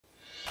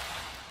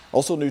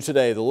Also new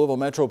today, the Louisville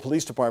Metro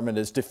Police Department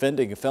is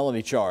defending a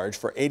felony charge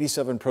for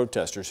 87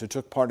 protesters who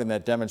took part in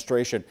that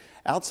demonstration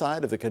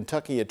outside of the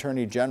Kentucky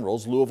Attorney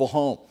General's Louisville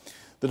home.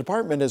 The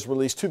department has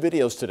released 2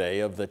 videos today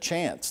of the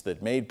chants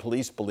that made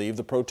police believe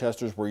the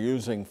protesters were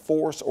using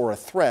force or a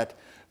threat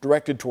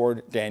directed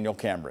toward Daniel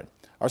Cameron.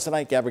 Our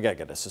Sanait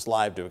Gabrigadis is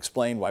live to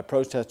explain why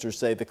protesters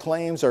say the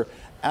claims are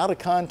out of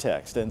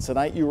context. And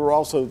Sanait, you were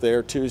also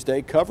there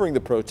Tuesday covering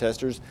the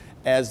protesters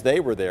as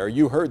they were there.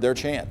 You heard their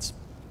chants.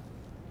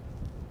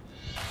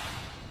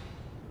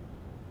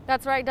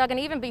 That's right, Doug. And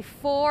even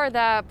before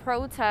the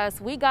protest,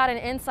 we got an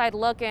inside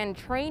look and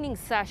training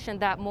session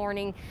that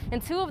morning. In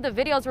 2 of the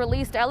videos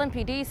released,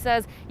 LMPD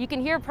says you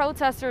can hear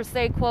protesters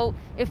say, quote,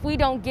 "If we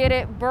don't get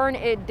it, burn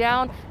it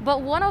down."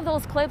 But one of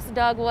those clips,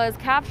 Doug, was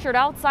captured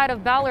outside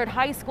of Ballard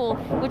High School,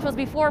 which was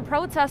before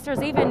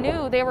protesters even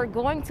knew they were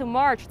going to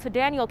march to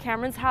Daniel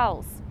Cameron's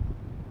house.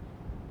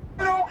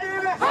 We don't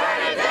get it.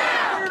 Burn it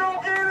down. We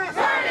don't get it.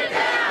 Burn it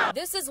down.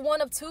 This is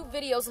one of 2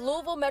 videos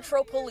Louisville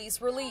Metro Police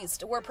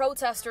released where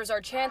protesters are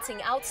chanting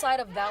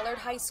outside of Ballard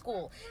High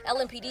School.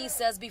 LMPD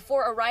says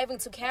before arriving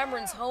to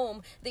Cameron's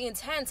home, the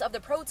intent of the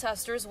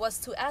protesters was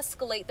to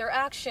escalate their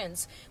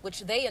actions,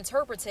 which they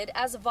interpreted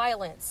as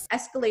violence.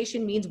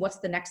 Escalation means what's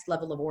the next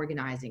level of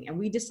organizing, and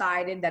we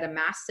decided that a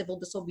mass civil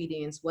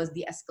disobedience was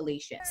the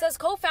escalation. Says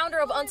co-founder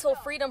of Until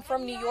Freedom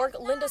from New York,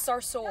 Linda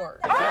Sarsour.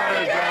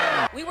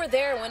 We were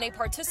there when a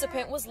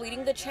participant was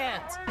leading the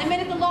chant. The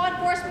minute the law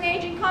enforcement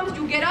agent comes,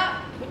 you get up,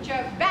 put your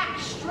back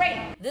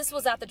straight. This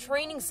was at the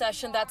training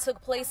session that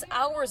took place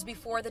hours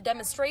before the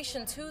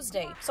demonstration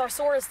Tuesday.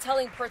 Sarsour is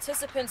telling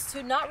participants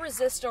to not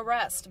resist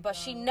arrest, but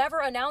she never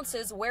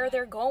announces where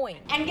they're going.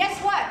 And guess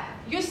what?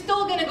 You're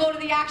still gonna go to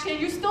the action.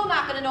 You're still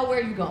not gonna know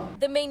where you're going.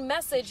 The main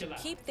message,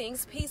 keep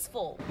things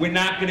peaceful. We're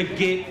not gonna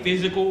get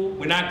physical.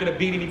 We're not gonna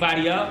beat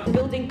anybody up.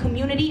 Building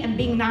community and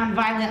being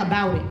nonviolent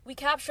about it. We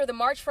captured the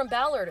march from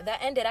Ballard that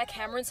ended at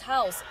Cameron's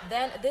house.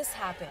 Then this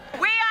happened.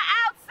 We are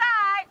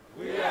outside.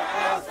 We are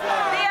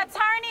outside. The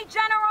Attorney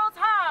General's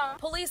home.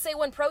 Police say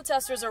when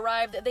protesters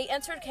arrived, they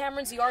entered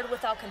Cameron's yard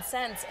without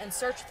consent and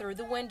searched through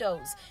the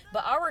windows.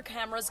 But our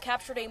cameras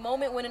captured a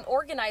moment when an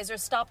organizer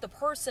stopped the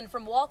person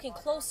from walking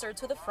closer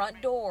to the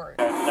front door.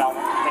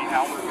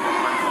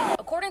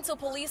 According to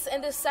police,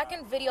 in this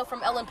second video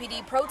from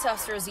LMPD,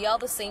 protesters yell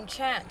the same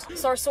chant.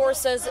 Sarsour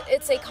says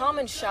it's a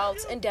common shout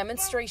in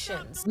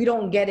demonstrations. We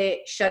don't get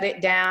it, shut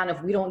it down.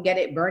 If we don't get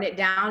it, burn it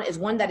down is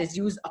one that is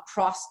used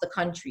across the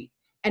country.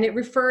 And it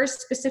refers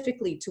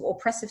specifically to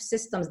oppressive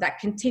systems that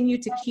continue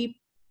to keep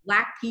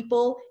Black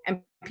people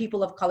and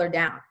people of color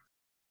down.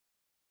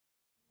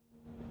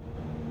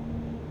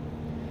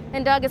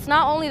 And Doug, it's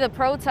not only the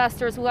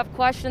protesters who have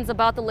questions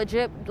about the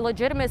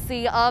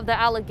legitimacy of the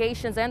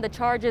allegations and the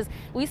charges.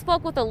 We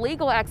spoke with a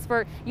legal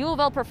expert, U of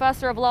L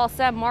professor of law,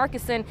 Sam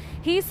Markison.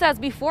 He says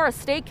before a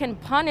state can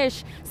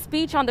punish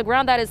speech on the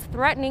ground that is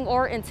threatening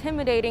or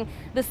intimidating,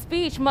 the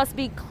speech must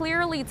be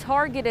clearly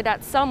targeted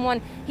at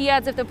someone. He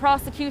adds if the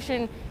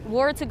prosecution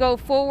were to go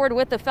forward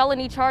with the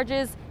felony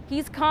charges,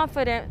 he's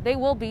confident they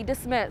will be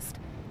dismissed.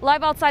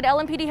 Live outside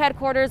LMPD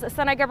headquarters,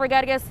 Sanait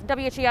Gabrigadis,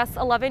 WHES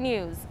 11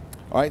 News.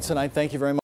 All right, Sanait, thank you very much.